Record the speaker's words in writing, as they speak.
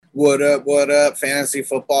What up, Fantasy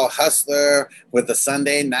Football Hustler with the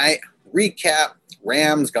Sunday night recap.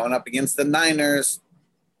 Rams going up against the Niners.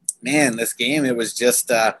 Man, this game, it was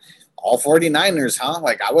just all 49ers, huh?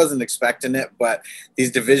 Like, I wasn't expecting it, but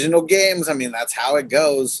these divisional games, I mean, that's how it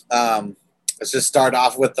goes. Let's just start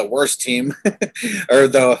off with the worst team or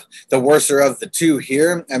the worser of the two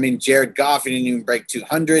here. I mean, Jared Goff, he didn't even break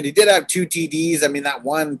 200. He did have 2 TDs. I mean, that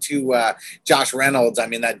one to Josh Reynolds, I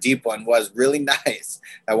mean, that deep one was really nice.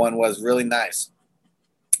 That one was really nice.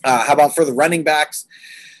 How about for the running backs?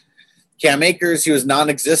 Cam Akers, he was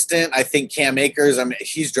non-existent. I think Cam Akers, I mean,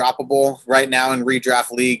 he's droppable right now in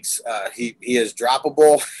redraft leagues. He is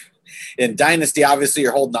droppable. In Dynasty, obviously,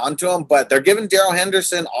 you're holding on to him, but they're giving Darrell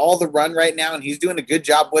Henderson all the run right now, and he's doing a good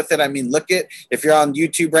job with it. I mean, if you're on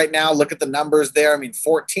YouTube right now, look at the numbers there. I mean,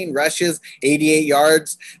 14 rushes, 88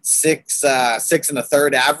 yards, six and a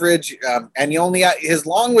third average, and his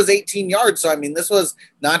long was 18 yards. So, I mean, this was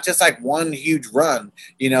not just like one huge run,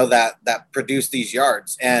 that produced these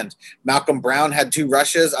yards. And Malcolm Brown had 2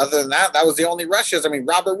 rushes. Other than that, that was the only rushes. I mean,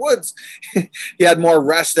 Robert Woods, he had more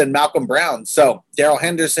rush than Malcolm Brown. So Darrell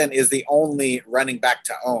Henderson is the only running back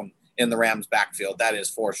to own in the Rams backfield. That is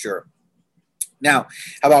for sure. Now,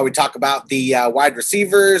 how about we talk about the wide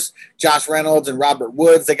receivers, Josh Reynolds and Robert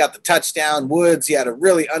Woods. They got the touchdown. Woods, he had a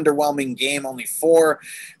really underwhelming game, only 4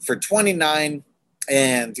 for 29.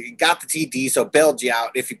 And he got the TD, so bailed you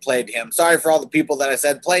out if you played him. Sorry for all the people that I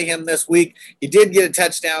said play him this week. He did get a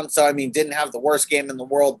touchdown, so, I mean, didn't have the worst game in the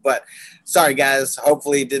world. But sorry, guys.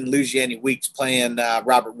 Hopefully he didn't lose you any weeks playing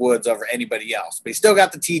Robert Woods over anybody else. But he still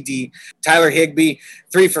got the TD. Tyler Higbee,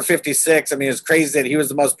 3 for 56. I mean, it was crazy that he was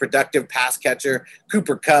the most productive pass catcher.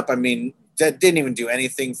 Cooper Kupp, I mean, didn't even do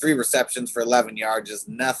anything. 3 receptions for 11 yards, just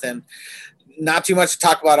nothing. Not too much to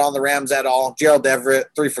talk about on the Rams at all. Gerald Everett,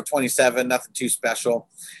 3 for 27, nothing too special.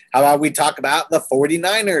 How about we talk about the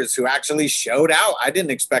 49ers, who actually showed out? I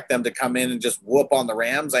didn't expect them to come in and just whoop on the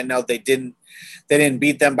Rams. I know they didn't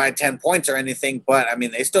beat them by 10 points or anything, but, I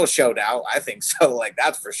mean, they still showed out. I think so. Like,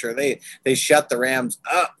 that's for sure. They shut the Rams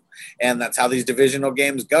up, and that's how these divisional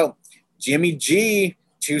games go. Jimmy G,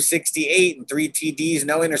 268 and 3 TDs,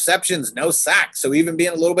 no interceptions, no sacks. So even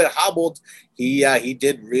being a little bit hobbled, he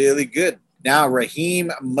did really good. Now, Raheem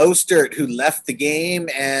Mostert, who left the game,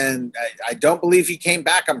 and I don't believe he came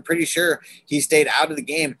back. I'm pretty sure he stayed out of the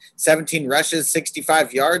game. 17 rushes,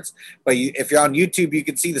 65 yards. But if you're on YouTube, you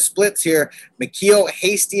can see the splits here. McKeel,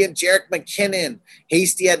 Hasty, and Jerick McKinnon.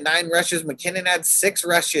 Hasty had 9 rushes. McKinnon had 6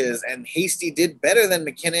 rushes, and Hasty did better than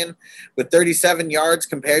McKinnon with 37 yards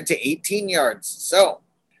compared to 18 yards. So,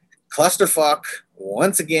 clusterfuck,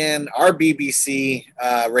 once again, our BBC,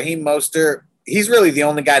 Raheem Mostert. He's really the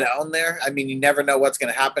only guy to own there. I mean, you never know what's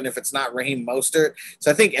going to happen if it's not Raheem Mostert.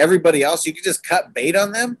 So I think everybody else, you could just cut bait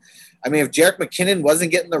on them. I mean, if Jerick McKinnon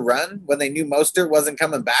wasn't getting the run when they knew Mostert wasn't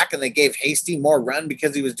coming back and they gave Hasty more run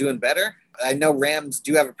because he was doing better, I know Rams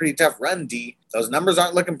do have a pretty tough run D. Those numbers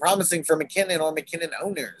aren't looking promising for McKinnon or McKinnon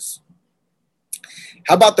owners.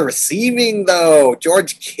 How about the receiving, though?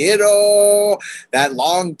 George Kittle, that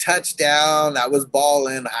long touchdown, that was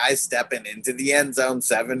balling, high stepping into the end zone,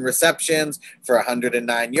 7 receptions for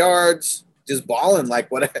 109 yards. Just balling. Like,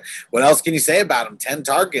 what else can you say about him? 10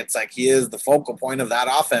 targets. Like, he is the focal point of that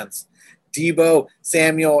offense. Deebo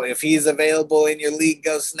Samuel, if he's available in your league,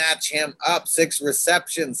 go snatch him up. 6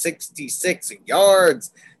 receptions, 66 yards,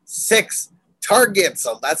 6 targets.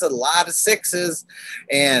 So that's a lot of 6s.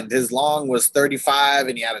 And his long was 35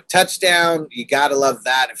 and he had a touchdown. You got to love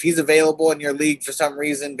that. If he's available in your league for some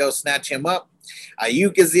reason, go snatch him up.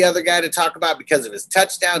 Ayuk is the other guy to talk about because of his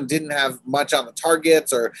touchdown. Didn't have much on the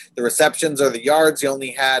targets or the receptions or the yards. He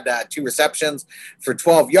only had 2 receptions for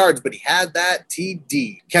 12 yards, but he had that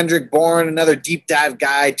TD. Kendrick Bourne, another deep dive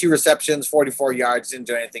guy, 2 receptions, 44 yards. Didn't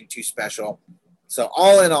do anything too special. So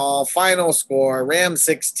all in all, final score, Rams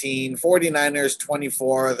 16, 49ers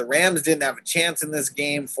 24. The Rams didn't have a chance in this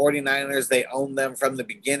game. 49ers, they owned them from the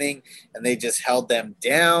beginning, and they just held them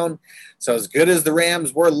down. So as good as the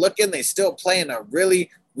Rams were looking, they still play in a really,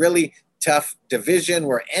 really tough division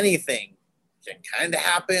where anything can kind of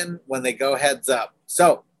happen when they go heads up.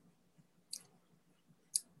 So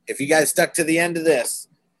if you guys stuck to the end of this,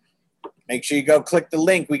 make sure you go click the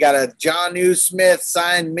link. We got a Jonnu Smith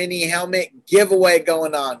signed mini helmet giveaway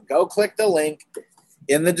going on. Go click the link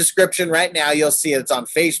in the description right now. You'll see it. It's on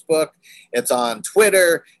Facebook. It's on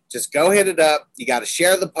Twitter. Just go hit it up. You got to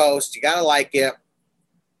share the post. You got to like it.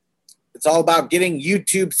 It's all about getting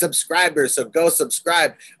YouTube subscribers. So go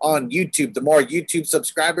subscribe on YouTube. The more YouTube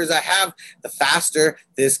subscribers I have, the faster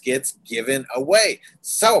this gets given away.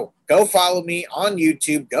 So Go follow me on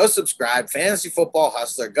YouTube. Go subscribe. Fantasy Football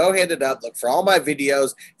Hustler. Go hit it up. Look for all my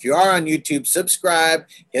videos. If you are on YouTube, subscribe,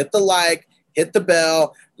 hit the like, hit the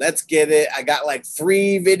bell. Let's get it. I got like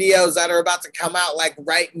 3 videos that are about to come out like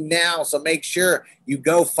right now. So make sure you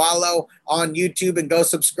go follow on YouTube and go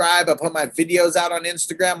subscribe. I put my videos out on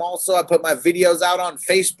Instagram. Also, I put my videos out on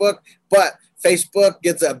Facebook. But Facebook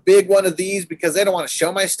gets a big one of these because they don't want to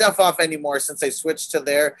show my stuff off anymore since they switched to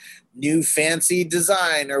their new fancy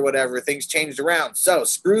design or whatever. Things changed around. So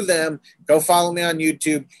screw them. Go follow me on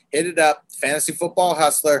YouTube. Hit it up. Fantasy Football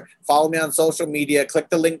Hustler. Follow me on social media. Click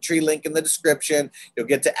the Linktree link in the description. You'll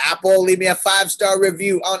get to Apple. Leave me a 5-star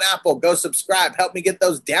review on Apple. Go subscribe. Help me get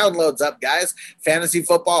those downloads up, guys. Fantasy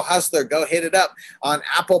Football Hustler. Go hit it up on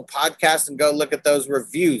Apple Podcasts and go look at those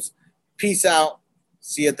reviews. Peace out.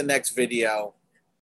 See you at the next video.